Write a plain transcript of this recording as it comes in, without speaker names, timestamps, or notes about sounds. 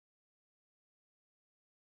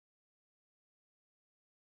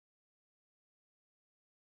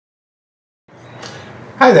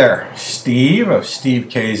Hi there, Steve of Steve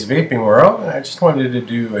K's Vaping World, and I just wanted to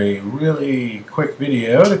do a really quick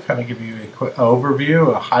video to kind of give you a quick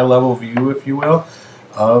overview, a high-level view, if you will,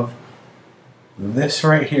 of this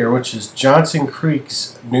right here, which is Johnson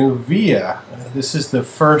Creek's new Via. This is the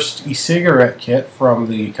first e-cigarette kit from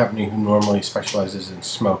the company who normally specializes in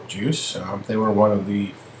smoke juice. They were one of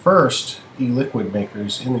the first e-liquid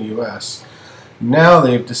makers in the U.S. Now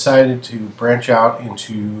they've decided to branch out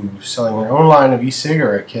into selling their own line of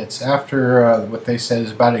e-cigarette kits after what they said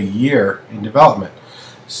is about a year in development.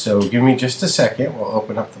 So give me just a second, we'll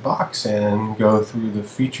open up the box and go through the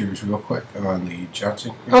features real quick on the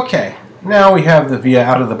Johnson Creek. Okay, now we have the Via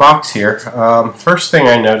out of the box here. First thing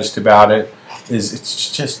I noticed about it is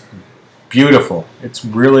it's just beautiful. It's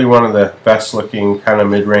really one of the best looking kind of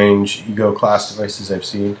mid-range Ego class devices I've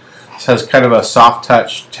seen. This has kind of a soft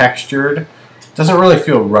touch textured. Doesn't really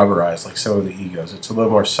feel rubberized like some of the Egos. It's a little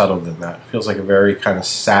more subtle than that. It feels like a very kind of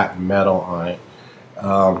satin metal on it.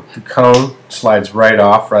 The cone slides right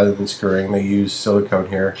off rather than screwing. They use silicone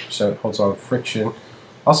here, so it holds on friction.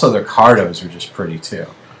 Also, their cardos are just pretty too.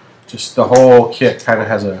 Just the whole kit kind of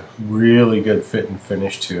has a really good fit and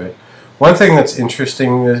finish to it. One thing that's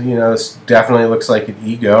interesting is, you know, this definitely looks like an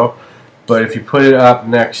Ego, but if you put it up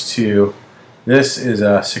next to, this is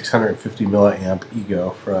a 650 milliamp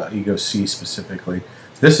Ego, for Ego C specifically.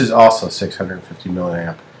 This is also 650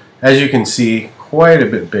 milliamp. As you can see, quite a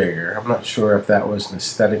bit bigger. I'm not sure if that was an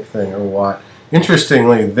aesthetic thing or what.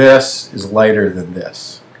 Interestingly, this is lighter than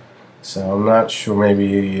this. So I'm not sure,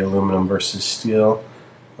 maybe aluminum versus steel.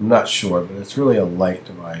 I'm not sure, but it's really a light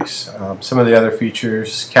device. Some of the other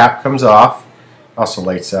features, cap comes off, also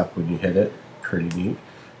lights up when you hit it, pretty neat.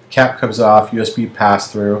 Cap comes off, USB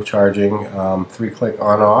pass-through, charging, 3-click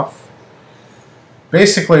on-off.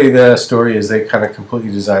 Basically, the story is they kind of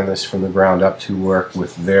completely designed this from the ground up to work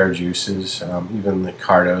with their juices. Even the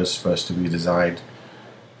cardo is supposed to be designed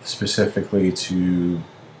specifically to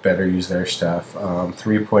better use their stuff.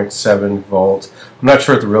 3.7 volt. I'm not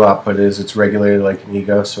sure what the real output is. It's regulated like an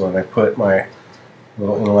Ego, so when I put my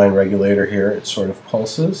little inline regulator here, it sort of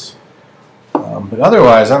pulses. But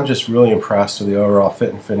otherwise, I'm just really impressed with the overall fit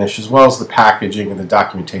and finish, as well as the packaging and the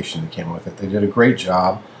documentation that came with it. They did a great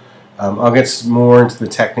job. I'll get more into the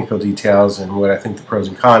technical details and what I think the pros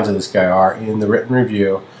and cons of this guy are in the written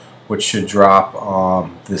review, which should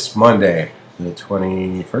drop this Monday, the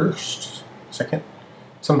 21st, 2nd,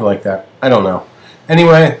 something like that. I don't know.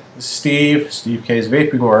 Anyway, this is Steve K's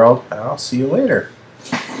Vaping World. I'll see you later.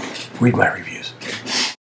 Read my review.